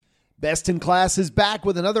Best in Class is back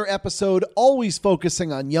with another episode, always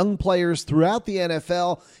focusing on young players throughout the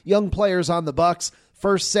NFL, young players on the Bucs,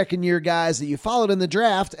 first, second-year guys that you followed in the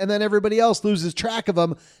draft, and then everybody else loses track of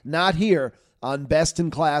them. Not here on Best in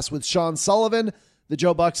Class with Sean Sullivan, the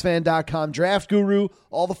JoeBucksFan.com draft guru.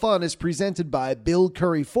 All the fun is presented by Bill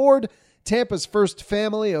Curry Ford, Tampa's first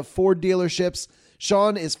family of Ford dealerships.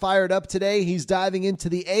 Sean is fired up today. He's diving into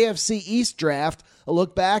the AFC East draft, a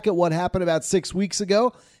look back at what happened about 6 weeks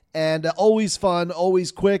ago. And always fun,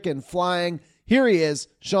 always quick and flying. Here he is,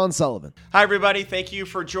 Sean Sullivan. Hi, everybody. Thank you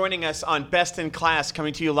for joining us on Best in Class,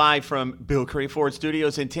 coming to you live from Bill Curry Ford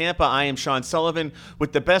Studios in Tampa. I am Sean Sullivan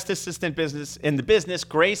with the best assistant business in the business.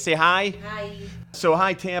 Grace, say hi. Hi. So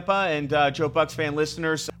hi, Tampa and Joe Bucks fan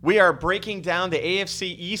listeners. We are breaking down the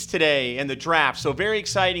AFC East today and the draft. So very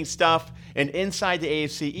exciting stuff. And inside the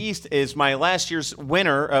AFC East is my last year's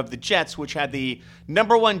winner of the Jets, which had the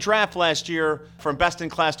number one draft last year from Best in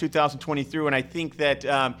Class 2023. And I think that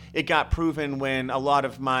it got proven when a lot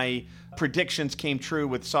of my predictions came true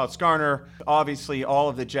with Sauce Gardner. Obviously, all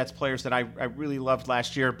of the Jets players that I really loved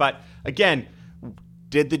last year. But again,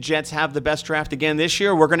 did the Jets have the best draft again this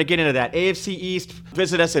year? We're going to get into that. AFC East,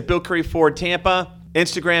 visit us at Bill Curry Ford Tampa,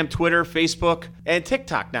 Instagram, Twitter, Facebook, and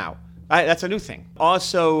TikTok now. That's a new thing.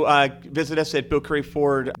 Also, visit us at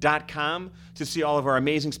BillCurryFord.com to see all of our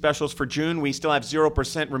amazing specials for June. We still have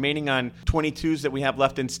 0% remaining on 22s that we have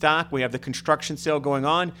left in stock. We have the construction sale going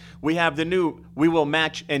on. We have the new, we will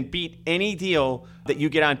match and beat any deal that you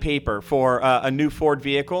get on paper for a new Ford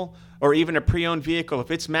vehicle or even a pre-owned vehicle.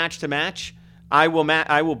 If it's match to match, I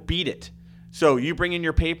will beat it. So you bring in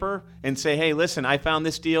your paper and say, hey, listen, I found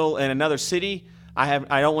this deal in another city.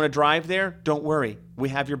 I don't want to drive there. Don't worry. We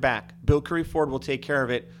have your back. Bill Curry Ford will take care of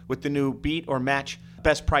it with the new beat or match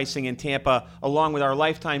best pricing in Tampa, along with our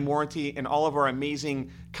lifetime warranty and all of our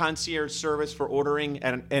amazing concierge service for ordering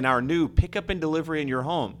and our new pickup and delivery in your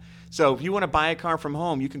home. So if you want to buy a car from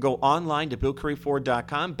home, you can go online to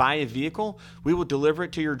BillCurryFord.com, buy a vehicle. We will deliver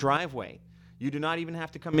it to your driveway. You do not even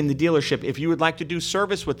have to come in the dealership. If you would like to do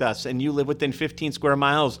service with us and you live within 15 square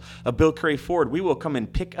miles of Bill Curry Ford, we will come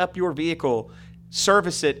and pick up your vehicle,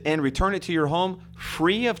 service it, and return it to your home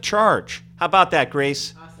free of charge. How about that,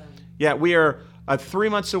 Grace? Awesome. Yeah, we are 3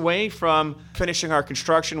 months away from finishing our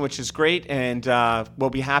construction, which is great, and we'll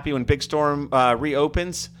be happy when Big Storm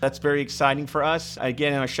reopens. That's very exciting for us.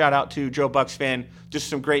 Again, a shout out to Joe Bucks fan, just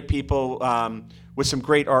some great people with some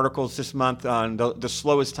great articles this month on the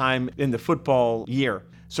slowest time in the football year.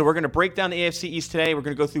 So we're going to break down the AFC East today. We're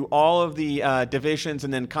going to go through all of the divisions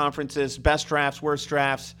and then conferences, best drafts, worst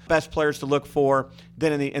drafts, best players to look for.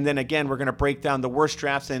 And then again, we're going to break down the worst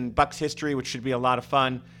drafts in Bucs history, which should be a lot of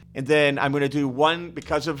fun. And then I'm going to do one,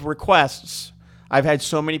 because of requests, I've had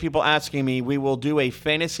so many people asking me, we will do a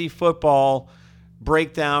fantasy football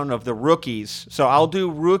breakdown of the rookies. So I'll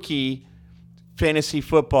do rookie fantasy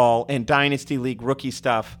football and Dynasty League rookie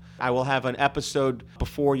stuff. I will have an episode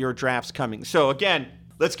before your draft's coming. So again,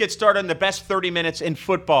 let's get started on the best 30 minutes in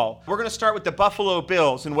football. We're going to start with the Buffalo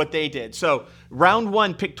Bills and what they did. So round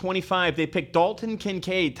one, pick 25, they picked Dalton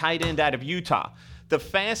Kincaid, tight end out of Utah. The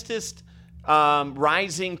fastest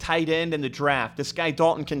rising tight end in the draft. This guy,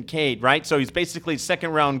 Dalton Kincaid, right? So he's basically second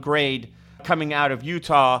round grade coming out of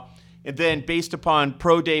Utah. And then based upon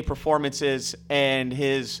pro day performances and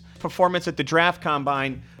his performance at the draft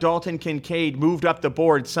combine, Dalton Kincaid moved up the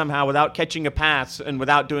board somehow without catching a pass and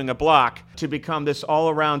without doing a block to become this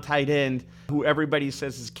all-around tight end who everybody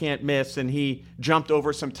says is can't miss. And he jumped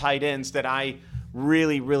over some tight ends that I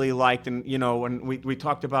really, really liked. And, when we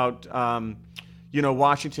talked about,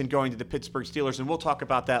 Washington going to the Pittsburgh Steelers, and we'll talk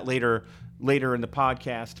about that later in the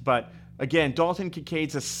podcast. But again, Dalton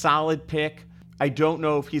Kincaid's a solid pick. I don't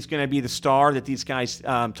know if he's going to be the star that these guys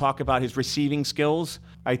talk about his receiving skills.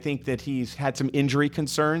 I think that he's had some injury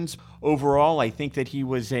concerns. Overall, I think that he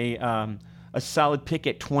was a solid pick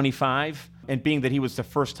at 25, and being that he was the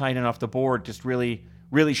first tight end off the board just really,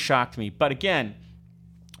 really shocked me. But again,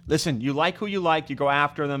 listen, you like who you like, you go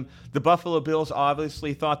after them. The Buffalo Bills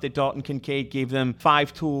obviously thought that Dalton Kincaid gave them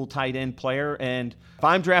 5-tool tight end player, and if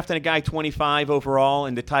I'm drafting a guy 25 overall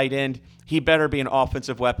in the tight end, he better be an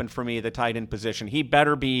offensive weapon for me at the tight end position. He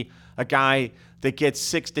better be a guy that gets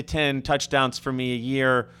 6 to 10 touchdowns for me a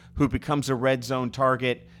year, who becomes a red zone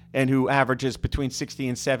target, and who averages between 60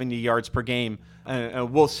 and 70 yards per game.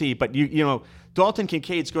 We'll see. But, Dalton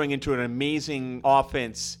Kincaid's going into an amazing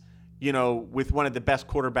offense, with one of the best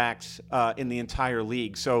quarterbacks in the entire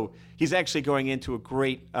league. So he's actually going into a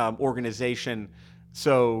great organization.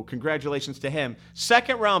 So congratulations to him.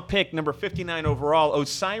 Second round pick, number 59 overall,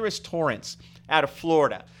 Osiris Torrance out of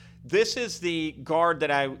Florida. This is the guard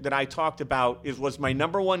that I talked about. Was my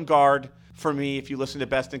number one guard for me. If you listen to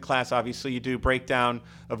Best in Class, obviously you do breakdown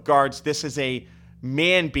of guards. This is a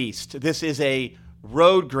man beast. This is a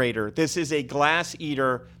road grader. This is a glass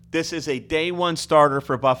eater. This is a day one starter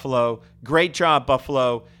for Buffalo. Great job,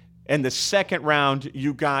 Buffalo. In the second round,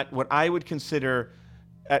 you got what I would consider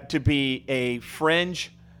to be a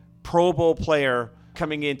fringe Pro Bowl player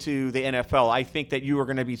coming into the NFL. I think that you are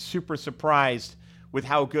going to be super surprised with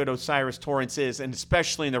how good Osiris Torrance is, and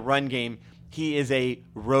especially in the run game. He is a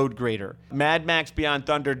road grader. Mad Max Beyond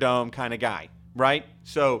Thunderdome kind of guy, right?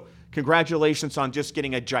 So congratulations on just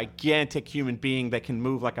getting a gigantic human being that can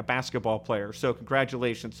move like a basketball player. So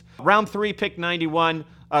congratulations. Round 3, pick 91,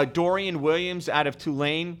 Dorian Williams out of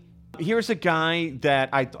Tulane. Here's a guy that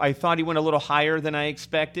I thought he went a little higher than I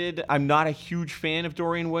expected. I'm not a huge fan of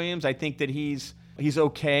Dorian Williams. I think that he's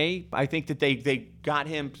okay. I think that they got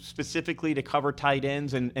him specifically to cover tight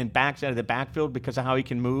ends and backs out of the backfield because of how he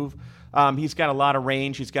can move. He's got a lot of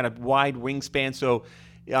range. He's got a wide wingspan. So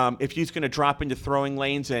if he's going to drop into throwing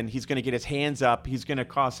lanes and he's going to get his hands up, he's going to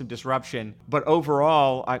cause some disruption. But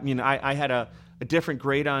overall, I mean, I had a different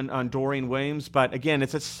grade on Dorian Williams. But again,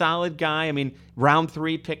 it's a solid guy. I mean, round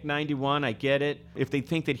 3, pick 91, I get it. If they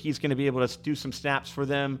think that he's going to be able to do some snaps for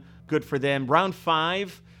them, good for them. Round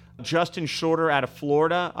 5, Justin Shorter out of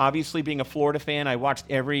Florida. Obviously, being a Florida fan, I watched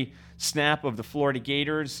every snap of the Florida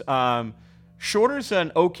Gators. Shorter's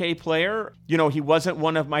an okay player. You know, he wasn't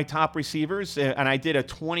one of my top receivers, and I did a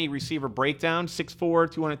 20 receiver breakdown,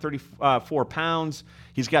 6'4", 234 pounds.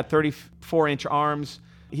 He's got 34-inch arms.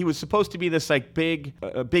 He was supposed to be this like big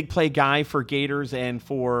play guy for Gators and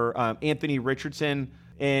for Anthony Richardson.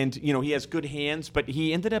 And, you know, he has good hands, but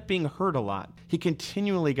he ended up being hurt a lot. He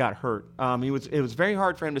continually got hurt. It was very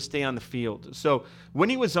hard for him to stay on the field. So when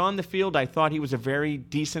he was on the field, I thought he was a very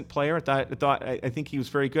decent player. I think he was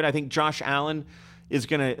very good. I think Josh Allen is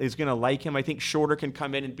gonna like him. I think Shorter can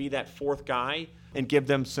come in and be that fourth guy and give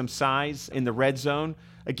them some size in the red zone.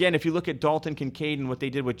 Again, if you look at Dalton Kincaid and what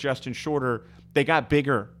they did with Justin Shorter, they got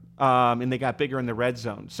bigger. And they got bigger in the red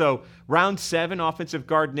zone. So round 7, offensive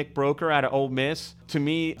guard Nick Broker out of Ole Miss. To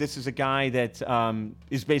me, this is a guy that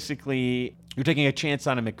is basically, you're taking a chance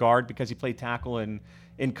on him at guard because he played tackle in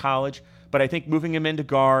college. But I think moving him into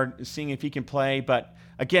guard, seeing if he can play. But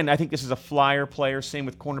again, I think this is a flyer player. Same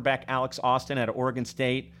with cornerback Alex Austin out of Oregon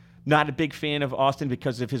State. Not a big fan of Austin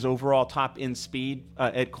because of his overall top end speed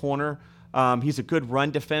at corner. He's a good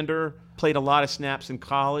run defender, played a lot of snaps in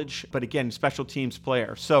college, but again, special teams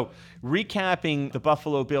player. So recapping the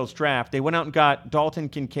Buffalo Bills draft, they went out and got Dalton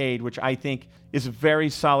Kincaid, which I think is a very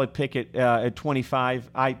solid pick at 25.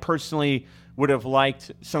 I personally would have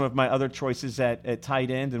liked some of my other choices at tight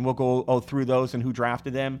end, and we'll go through those and who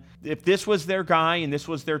drafted them. If this was their guy and this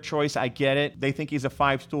was their choice, I get it. They think he's a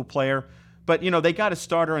 5-stool player. But, you know, they got a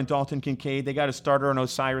starter in Dalton Kincaid. They got a starter in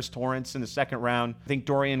Osiris Torrance in the second round. I think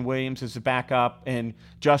Dorian Williams is a backup, and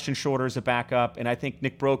Justin Shorter is a backup. And I think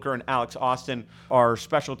Nick Broker and Alex Austin are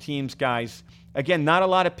special teams guys. Again, not a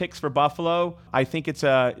lot of picks for Buffalo. I think it's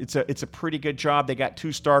a pretty good job. They got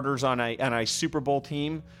 2 starters on a Super Bowl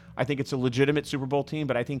team. I think it's a legitimate Super Bowl team,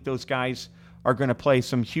 but I think those guys are going to play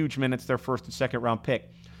some huge minutes, their first and second round pick.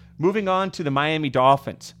 Moving on to the Miami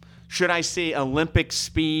Dolphins. Should I say Olympic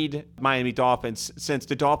speed Miami Dolphins, since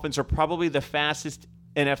the Dolphins are probably the fastest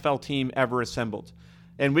NFL team ever assembled.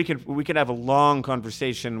 And we could have a long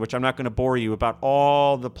conversation, which I'm not going to bore you, about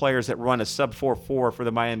all the players that run a sub 4.4 for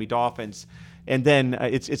the Miami Dolphins. And then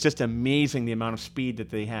it's just amazing the amount of speed that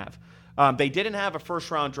they have. They didn't have a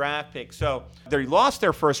first-round draft pick, so they lost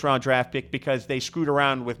their first-round draft pick because they screwed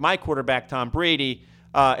around with my quarterback, Tom Brady,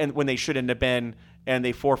 and when they shouldn't have been, and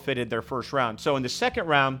they forfeited their first round. So in the second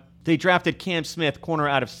round, they drafted Cam Smith, corner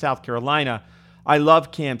out of South Carolina. I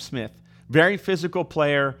love Cam Smith. Very physical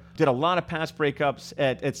player. Did a lot of pass breakups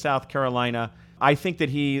at South Carolina. I think that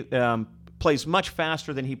he plays much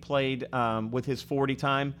faster than he played with his 40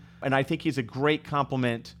 time. And I think he's a great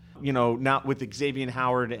complement, you know, not with Xavier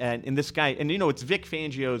Howard and this guy. And, you know, it's Vic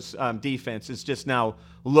Fangio's defense is just now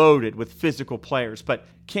loaded with physical players. But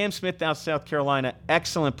Cam Smith out of South Carolina,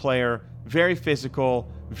 excellent player, very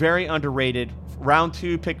physical, very underrated. Round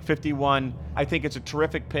 2, pick 51. I think it's a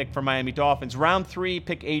terrific pick for Miami Dolphins. Round 3,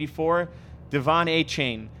 pick 84, Devon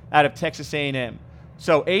Achane out of Texas A&M.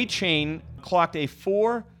 So Achane clocked a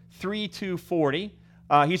 4.32 40.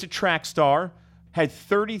 He's a track star. Had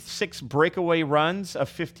 36 breakaway runs of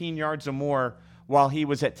 15 yards or more while he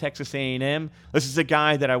was at Texas A&M. This is a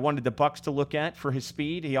guy that I wanted the Bucs to look at for his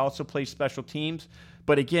speed. He also plays special teams.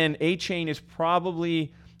 But again, Achane is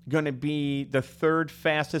probably going to be the third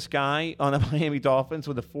fastest guy on the Miami Dolphins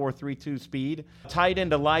with a 4.32 speed. Tight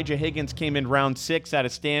end Elijah Higgins came in round 6 out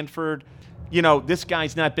of Stanford. This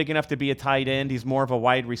guy's not big enough to be a tight end. He's more of a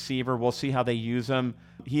wide receiver. We'll see how they use him.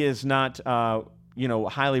 He is not,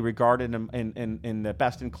 highly regarded in the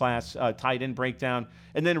best-in-class tight end breakdown.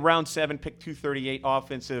 And then round 7, pick 238,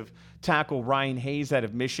 offensive tackle Ryan Hayes out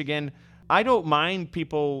of Michigan. I don't mind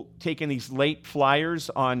people taking these late flyers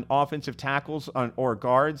on offensive tackles or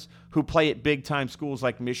guards who play at big-time schools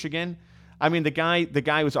like Michigan. I mean, the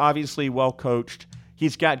guy was obviously well-coached.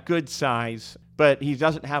 He's got good size, but he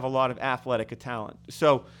doesn't have a lot of athletic talent.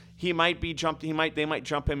 So he might be jumped. They might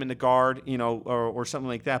jump him in the guard, or something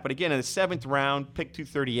like that. But again, in the 7th round, pick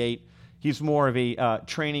 238, he's more of a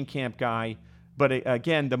training camp guy. But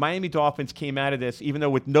again, the Miami Dolphins came out of this, even though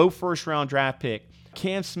with no first-round draft pick.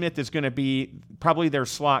 Cam Smith is going to be probably their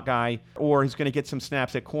slot guy, or he's going to get some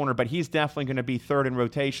snaps at corner, but he's definitely going to be third in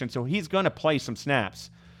rotation, so he's going to play some snaps.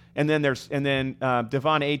 And then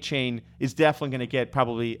Devon Achane is definitely going to get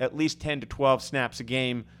probably at least 10 to 12 snaps a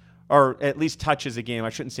game, or at least touches a game. I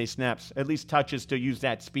shouldn't say snaps, at least touches to use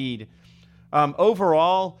that speed.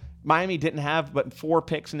 Overall, Miami didn't have but 4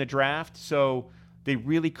 picks in the draft, so they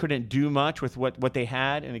really couldn't do much with what they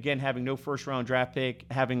had. And again, having no first-round draft pick,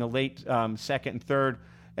 having a late 2nd and 3rd,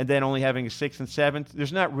 and then only having a 6th and 7th,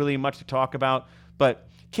 there's not really much to talk about. But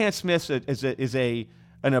Cam Smith is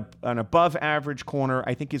an above-average corner.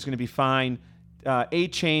 I think he's going to be fine.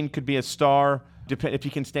 A-Chain could be a star if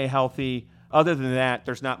he can stay healthy. Other than that,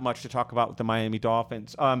 there's not much to talk about with the Miami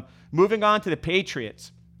Dolphins. Moving on to the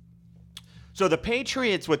Patriots. So the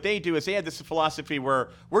Patriots, what they do is they had this philosophy where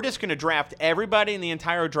we're just going to draft everybody in the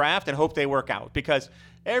entire draft and hope they work out. Because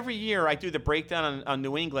every year I do the breakdown on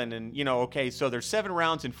New England, and, so there's 7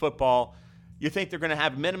 rounds in football. You think they're going to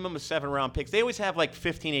have a minimum of 7-round picks. They always have like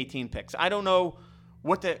 15, 18 picks. I don't know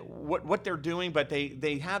what they're doing, but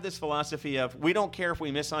they have this philosophy of we don't care if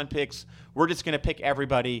we miss on picks. We're just going to pick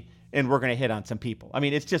everybody, and we're going to hit on some people. I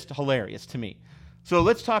mean, it's just hilarious to me. So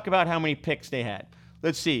let's talk about how many picks they had.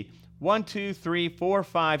 Let's see. 1, 2, 3, 4,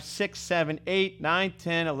 5, 6, 7, 8, 9,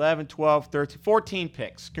 10, 11, 12, 13, 14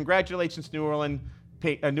 picks. Congratulations, New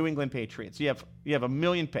England Patriots. You have a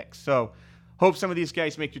million picks. So hope some of these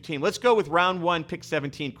guys make your team. Let's go with round 1, pick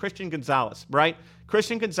 17, Christian Gonzalez, right?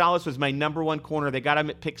 Christian Gonzalez was my number 1 corner. They got him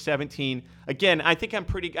at pick 17. Again, I think I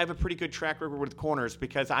have a pretty good track record with corners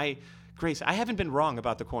because Grace, I haven't been wrong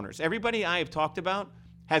about the corners. Everybody I have talked about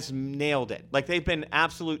has nailed it. Like, they've been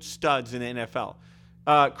absolute studs in the NFL.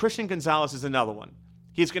 Christian Gonzalez is another one.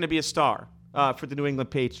 He's going to be a star for the New England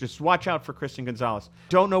Patriots. Just watch out for Christian Gonzalez.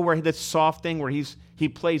 Don't know where this soft thing where he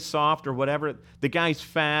plays soft or whatever. The guy's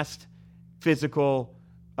fast, physical,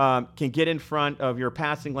 can get in front of your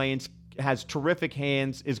passing lanes, has terrific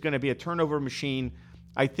hands, is going to be a turnover machine.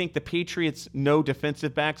 I think the Patriots know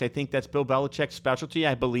defensive backs. I think that's Bill Belichick's specialty,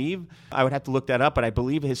 I believe. I would have to look that up, but I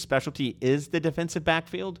believe his specialty is the defensive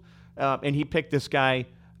backfield. And he picked this guy,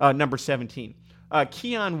 number 17.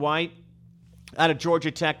 Keon White out of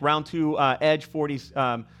Georgia Tech, round 2 edge, 40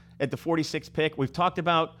 at the 46th pick. We've talked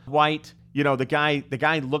about White. The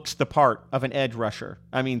guy looks the part of an edge rusher.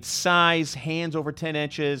 I mean, size, hands over 10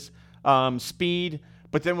 inches, speed.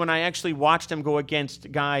 But then when I actually watched him go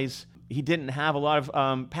against guys, he didn't have a lot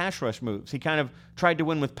of pass rush moves. He kind of tried to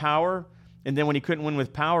win with power, and then when he couldn't win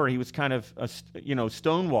with power, he was kind of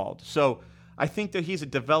stonewalled. So I think that he's a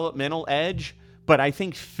developmental edge. But I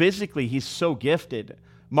think physically he's so gifted.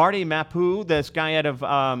 Marty Mapu, this guy out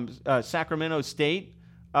of Sacramento State,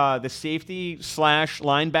 the safety /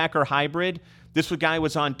 linebacker hybrid, this guy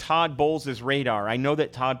was on Todd Bowles' radar. I know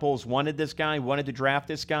that Todd Bowles wanted this guy, wanted to draft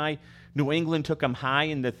this guy. New England took him high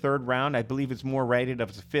in the 3rd round. I believe it's more rated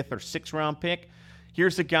as a 5th or 6th round pick.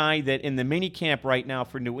 Here's a guy that in the mini camp right now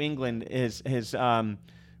for New England has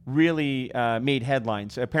really made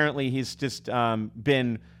headlines. Apparently he's just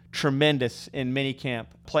been tremendous in minicamp,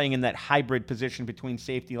 playing in that hybrid position between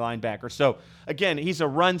safety linebacker. So again, he's a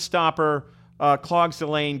run stopper, clogs the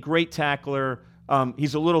lane, great tackler.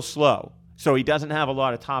 He's a little slow, so he doesn't have a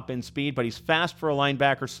lot of top end speed, but he's fast for a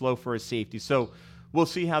linebacker, slow for a safety. So we'll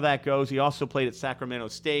see how that goes. He also played at Sacramento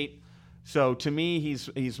State. So to me,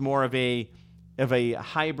 he's more of a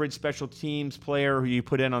hybrid special teams player who you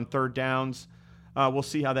put in on 3rd downs. We'll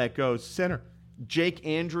see how that goes. Center Jake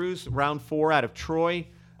Andrews, round 4 out of Troy.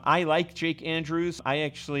 I like Jake Andrews. I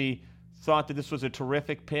actually thought that this was a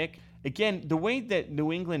terrific pick. Again, the way that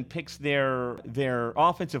New England picks their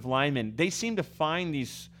offensive linemen, they seem to find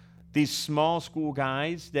these small school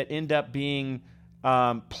guys that end up being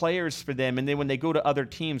players for them. And then when they go to other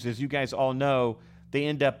teams, as you guys all know, they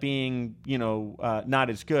end up being, not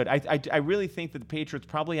as good. I really think that the Patriots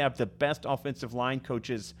probably have the best offensive line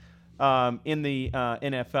coaches in the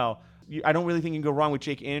NFL. I don't really think you can go wrong with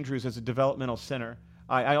Jake Andrews as a developmental center.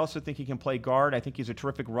 I also think he can play guard. I think he's a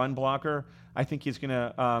terrific run blocker. I think he's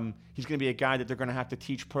gonna be a guy that they're gonna have to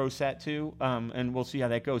teach pro set to, and we'll see how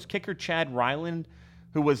that goes. Kicker Chad Ryland,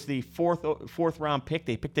 who was the fourth round pick.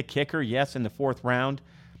 They picked a kicker, yes, in the 4th round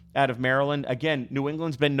out of Maryland. Again, New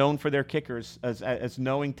England's been known for their kickers as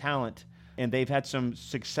knowing talent, and they've had some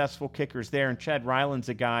successful kickers there. And Chad Ryland's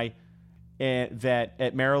a guy that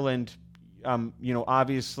at Maryland,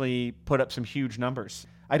 obviously put up some huge numbers.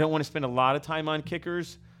 I don't want to spend a lot of time on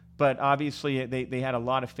kickers, but obviously they had a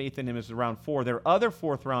lot of faith in him as a round 4. Their other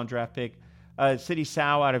 4th round draft pick, Sidney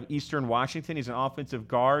Sow out of Eastern Washington. He's an offensive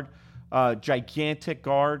guard, gigantic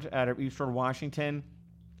guard out of Eastern Washington.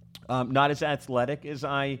 Not as athletic as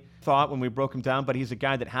I thought when we broke him down, but he's a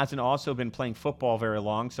guy that hasn't also been playing football very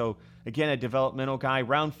long. So, again, a developmental guy.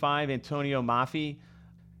 Round 5, Antonio Mafi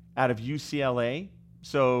out of UCLA.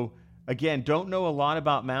 So, again, don't know a lot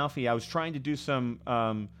about Mafi. I was trying to do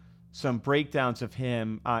some breakdowns of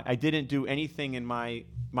him. I didn't do anything in my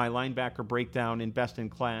linebacker breakdown in Best in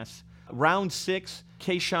Class. Round 6,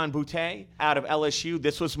 Kayshon Boutte out of LSU.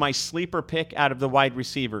 This was my sleeper pick out of the wide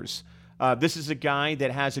receivers. This is a guy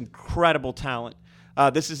that has incredible talent.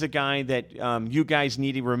 This is a guy that you guys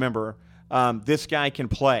need to remember. This guy can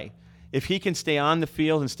play. If he can stay on the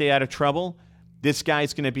field and stay out of trouble, this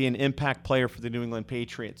guy's going to be an impact player for the New England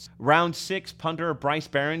Patriots. Round 6, punter Bryce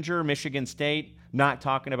Behringer, Michigan State. Not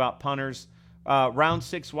talking about punters. Round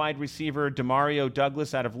 6, wide receiver Demario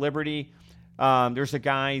Douglas out of Liberty. There's a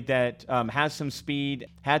guy that has some speed,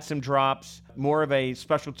 had some drops, more of a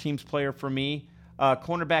special teams player for me.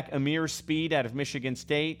 Cornerback Amir Speed out of Michigan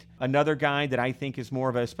State, another guy that I think is more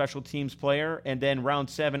of a special teams player. And then round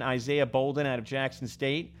 7, Isaiah Bolden out of Jackson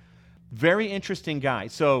State. Very interesting guy.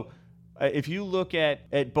 So if you look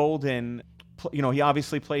at Bolden, he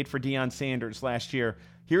obviously played for Deion Sanders last year.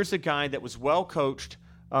 Here's a guy that was well coached,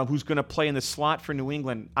 who's going to play in the slot for New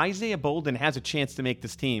England. Isaiah Bolden has a chance to make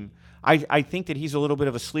this team. I think that he's a little bit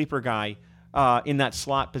of a sleeper guy in that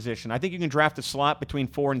slot position. I think you can draft a slot between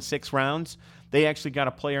 4 and 6 rounds. They actually got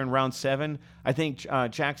a player in round 7. I think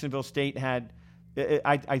Jacksonville State had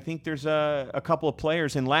I think there's a couple of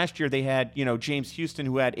players. And last year they had, James Houston,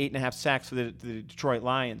 who had 8.5 sacks for the Detroit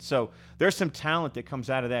Lions. So there's some talent that comes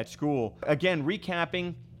out of that school. Again,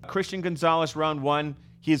 recapping, Christian Gonzalez, round 1.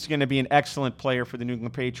 He's going to be an excellent player for the New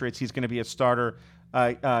England Patriots. He's going to be a starter.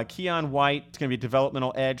 Keon White is going to be a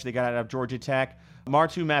developmental edge. They got out of Georgia Tech.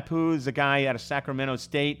 Martu Mapu is a guy out of Sacramento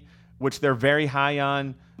State, which they're very high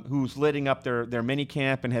on, who's lighting up their mini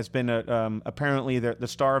camp and has been apparently the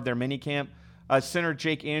star of their mini camp. Center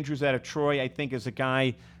Jake Andrews out of Troy, I think, is a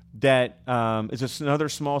guy that is another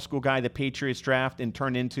small school guy the Patriots draft and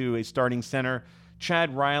turned into a starting center.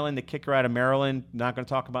 Chad Ryland, the kicker out of Maryland, not going to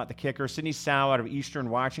talk about the kicker. Sidney Sow out of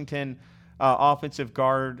Eastern Washington, offensive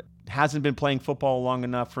guard, hasn't been playing football long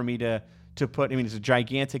enough for me to put. He's a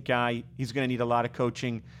gigantic guy. He's going to need a lot of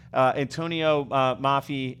coaching. Antonio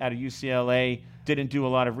Mafi out of UCLA, didn't do a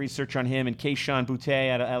lot of research on him. And Kayshon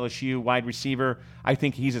Boutte out of LSU, wide receiver. I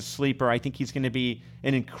think he's a sleeper. I think he's going to be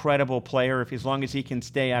an incredible player as long as he can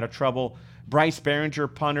stay out of trouble. Bryce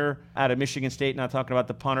Behringer, punter out of Michigan State. Not talking about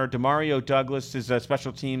the punter. Demario Douglas is a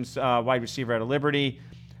special teams wide receiver out of Liberty.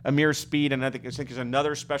 Amir Speed, and I think is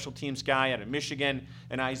another special teams guy out of Michigan.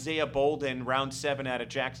 And Isaiah Bolden, round 7 out of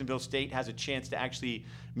Jacksonville State, has a chance to actually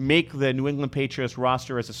make the New England Patriots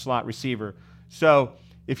roster as a slot receiver. So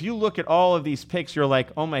if you look at all of these picks, you're like,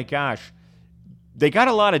 oh my gosh, they got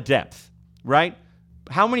a lot of depth, right?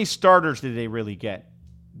 How many starters did they really get?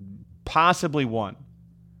 Possibly one,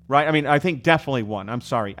 right? I think definitely one. I'm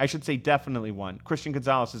sorry. I should say definitely one. Christian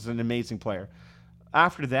Gonzalez is an amazing player.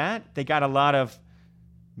 After that, they got a lot of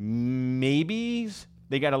maybes.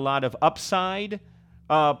 They got a lot of upside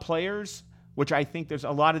players, which I think there's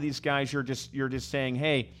a lot of these guys you're just saying,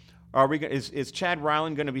 hey, is Chad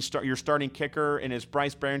Ryland going to be your starting kicker, and is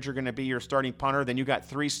Bryce Behringer going to be your starting punter? Then you got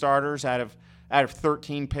 3 starters out of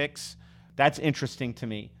 13 picks. That's interesting to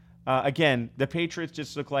me. Again, the Patriots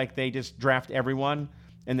just look like they just draft everyone,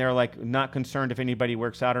 and they're like not concerned if anybody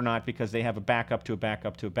works out or not because they have a backup to a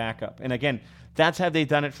backup to a backup. And again, that's how they've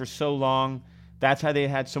done it for so long. That's how they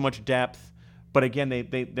had so much depth. But again,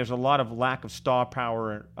 there's a lot of lack of star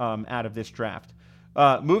power out of this draft.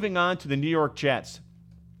 Moving on to the New York Jets.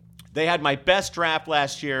 They had my best draft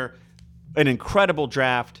last year, an incredible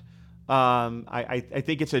draft. I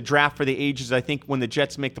think it's a draft for the ages. I think when the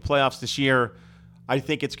Jets make the playoffs this year, I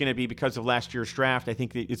think it's going to be because of last year's draft. I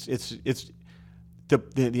think it's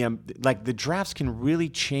the drafts can really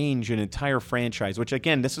change an entire franchise, which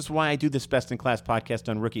again, this is why I do this Best in Class podcast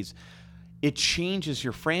on rookies. It changes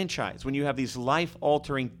your franchise when you have these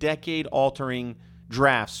life-altering, decade-altering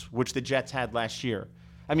drafts, which the Jets had last year.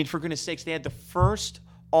 I mean, for goodness sakes, they had the first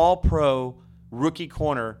all-pro rookie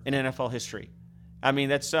corner in NFL history. I mean,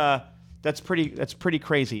 that's pretty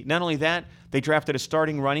crazy. Not only that, they drafted a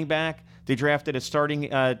starting running back. They drafted a starting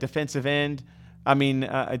defensive end. I mean,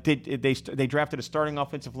 they drafted a starting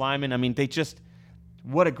offensive lineman. I mean,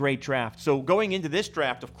 what a great draft. So going into this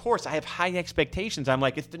draft, of course, I have high expectations. I'm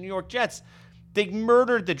like, it's the New York Jets. They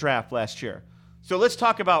murdered the draft last year. So let's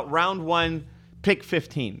talk about round 1, pick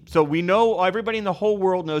 15. So we know, everybody in the whole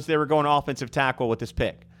world knows they were going offensive tackle with this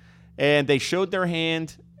pick. And they showed their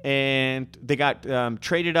hand, and they got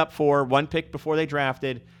traded up for one pick before they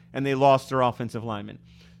drafted, and they lost their offensive lineman.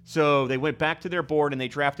 So they went back to their board, and they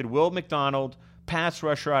drafted Will McDonald, pass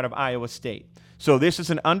rusher out of Iowa State. So this is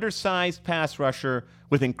an undersized pass rusher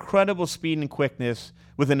with incredible speed and quickness,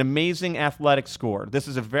 with an amazing athletic score. This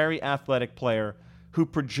is a very athletic player who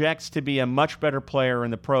projects to be a much better player in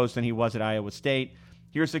the pros than he was at Iowa State.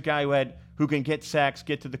 Here's a guy who can get sacks,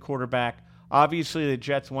 get to the quarterback. Obviously, the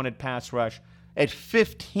Jets wanted pass rush. At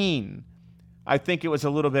 15, I think it was a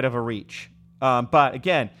little bit of a reach. But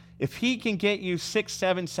again, if he can get you 6,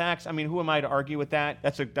 7 sacks, I mean, who am I to argue with that?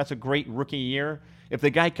 That's a great rookie year. If the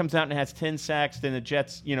guy comes out and has 10 sacks, then the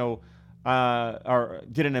Jets, did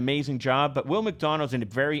an amazing job. But Will McDonald's a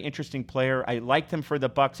very interesting player. I liked him for the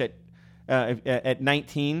Bucs at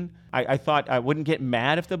 19. I thought I wouldn't get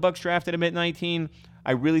mad if the Bucs drafted him at 19.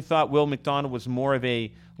 I really thought Will McDonald was more of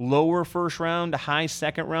a lower first round, a high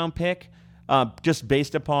second round pick, just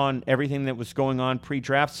based upon everything that was going on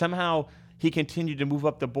pre-draft. Somehow he continued to move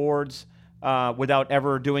up the boards without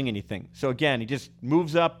ever doing anything. So again, he just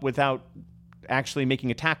moves up without actually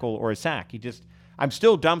making a tackle or a sack. I'm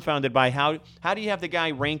still dumbfounded by how do you have the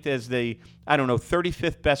guy ranked as the,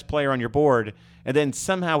 35th best player on your board, and then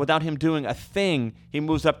somehow without him doing a thing, he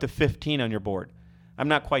moves up to 15 on your board. I'm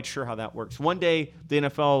not quite sure how that works. One day, the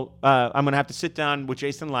NFL, I'm going to have to sit down with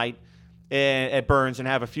Jason Light at Burns and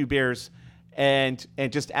have a few beers and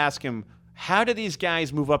just ask him, how do these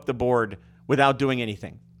guys move up the board without doing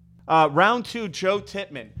anything? Round 2, Joe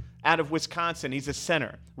Tippmann out of Wisconsin. He's a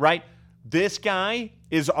center, right? This guy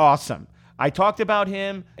is awesome. I talked about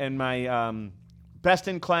him in my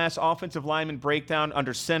best-in-class offensive lineman breakdown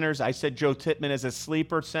under centers. I said Joe Tippmann is a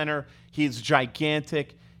sleeper center. He's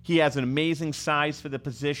gigantic. He has an amazing size for the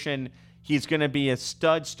position. He's going to be a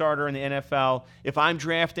stud starter in the NFL. If I'm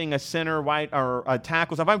drafting a center, or a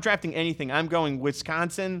tackles, if I'm drafting anything, I'm going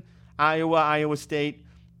Wisconsin, Iowa State.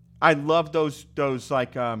 I love those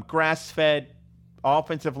grass-fed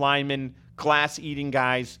offensive linemen, glass-eating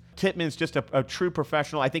guys. Tippmann's just a true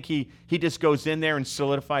professional. I think he just goes in there and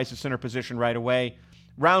solidifies the center position right away.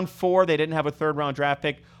 Round 4, they didn't have a third-round draft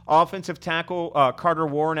pick. Offensive tackle, Carter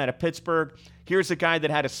Warren out of Pittsburgh. Here's a guy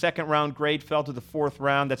that had a second-round grade, fell to the 4th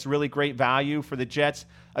round. That's really great value for the Jets,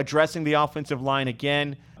 addressing the offensive line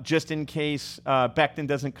again, just in case Becton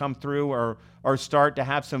doesn't come through or start to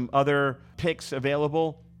have some other picks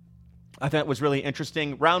available. I thought it was really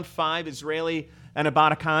interesting. Round 5, Israeli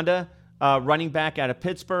Anabatakanda, running back out of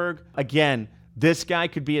Pittsburgh. Again, this guy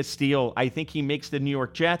could be a steal. I think he makes the New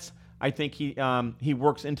York Jets. I think he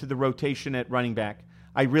works into the rotation at running back.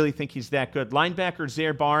 I really think he's that good. Linebacker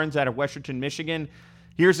Zaire Barnes out of Western Michigan.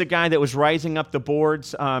 Here's a guy that was rising up the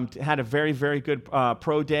boards, had a very, very good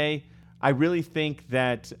pro day. I really think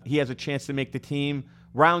that he has a chance to make the team.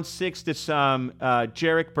 Round 6, this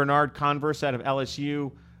Jarek Bernard Converse out of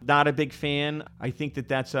LSU. Not a big fan. I think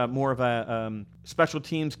that's more of a special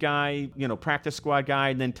teams guy, practice squad guy,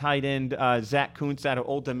 and then tight end Zach Kuntz out of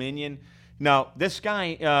Old Dominion. Now, this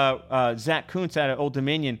guy, Zach Kuntz out of Old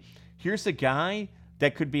Dominion, here's a guy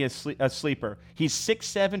that could be a sleeper. He's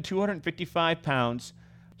 6'7", 255 pounds.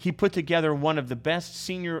 He put together one of the best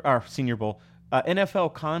Senior Bowl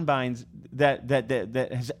NFL combines that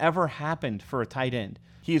has ever happened for a tight end.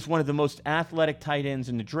 He is one of the most athletic tight ends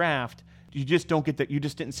in the draft. You just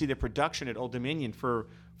didn't see the production at Old Dominion for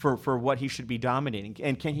what he should be dominating.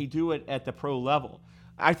 And can he do it at the pro level?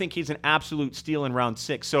 I think he's an absolute steal in round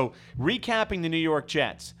 6. So recapping the New York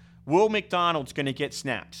Jets, Will McDonald's going to get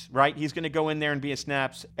snaps, right? He's going to go in there and be a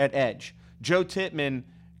snaps at edge. Joe Tippmann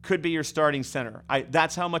could be your starting center.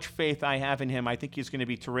 That's how much faith I have in him. I think he's going to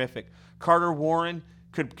be terrific. Carter Warren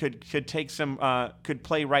could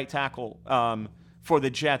play right tackle for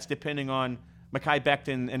the Jets, depending on Mekhi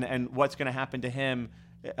Becton and what's going to happen to him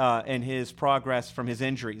and his progress from his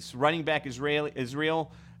injuries. Running back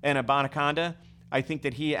Israel and Anabatakanda, I think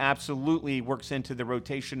that he absolutely works into the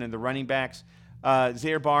rotation and the running backs.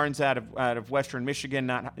 Zaire Barnes out of Western Michigan,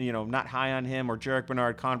 not high on him, or Jarek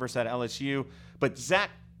Bernard Converse out of LSU. But Zach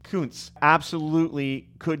Kuntz absolutely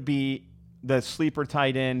could be the sleeper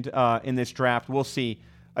tight end in this draft. We'll see.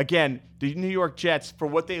 Again, the New York Jets, for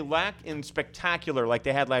what they lack in spectacular like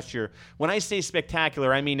they had last year. When I say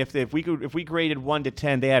spectacular, I mean if we graded 1 to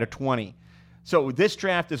 10, they had a 20. So this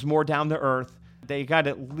draft is more down to earth. They got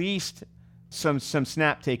at least some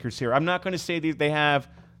snap takers here. I'm not going to say that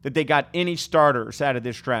they got any starters out of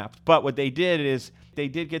this draft, but what they did is they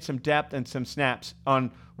did get some depth and some snaps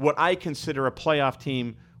on what I consider a playoff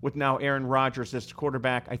team with now Aaron Rodgers as the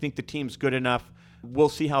quarterback. I think the team's good enough. We'll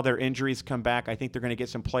see how their injuries come back. I think they're going to get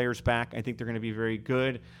some players back. I think they're going to be very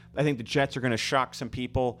good. I think the Jets are going to shock some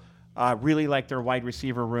people. I really like their wide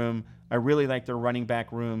receiver room. I really like their running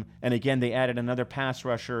back room. And again, they added another pass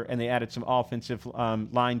rusher, and they added some offensive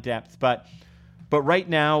line depth. But right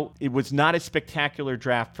now, it was not a spectacular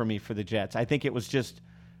draft for me for the Jets. I think it was just,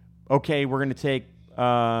 okay, we're going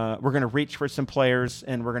to reach for some players,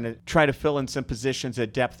 and we're going to try to fill in some positions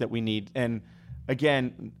at depth that we need. And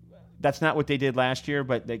again, that's not what they did last year,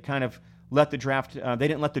 but they kind of let the draft. They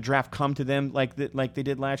didn't let the draft come to them like they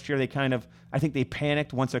did last year. I think they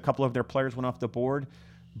panicked once a couple of their players went off the board.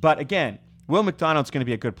 But again, Will McDonald's going to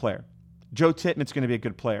be a good player. Joe Tittman's going to be a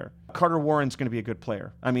good player. Carter Warren's going to be a good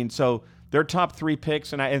player. I mean, so their top 3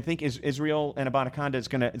 picks, and I think Israel and Abanikanda is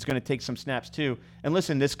going to take some snaps too. And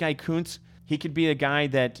listen, this guy Kuntz, he could be a guy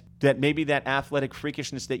that maybe that athletic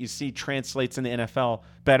freakishness that you see translates in the NFL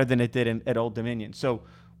better than it did at Old Dominion. So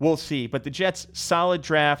we'll see. But the Jets, solid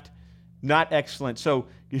draft, not excellent. So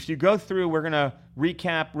if you go through, we're going to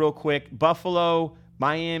recap real quick. Buffalo,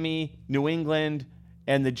 Miami, New England,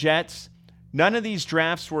 and the Jets. None of these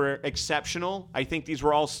drafts were exceptional. I think these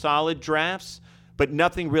were all solid drafts, but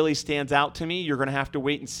nothing really stands out to me. You're going to have to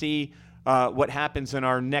wait and see what happens in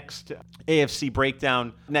our next AFC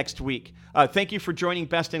breakdown next week. Thank you for joining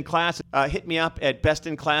Best in Class. Hit me up at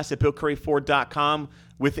bestinclass@BillCurryFord.com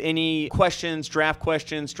with any questions, draft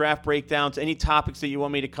breakdowns, any topics that you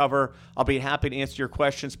want me to cover. I'll be happy to answer your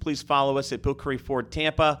questions. Please follow us at Bill Curry Ford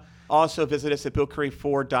Tampa. Also visit us at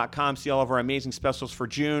BillCurryFord.com. See all of our amazing specials for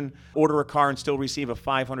June. Order a car and still receive a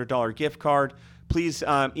 $500 gift card. Please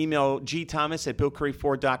email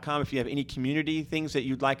gthomas@BillCurryFord.com if you have any community things that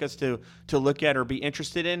you'd like us to look at or be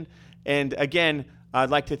interested in. And again, I'd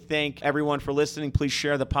like to thank everyone for listening. Please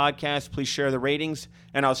share the podcast. Please share the ratings.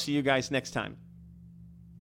 And I'll see you guys next time.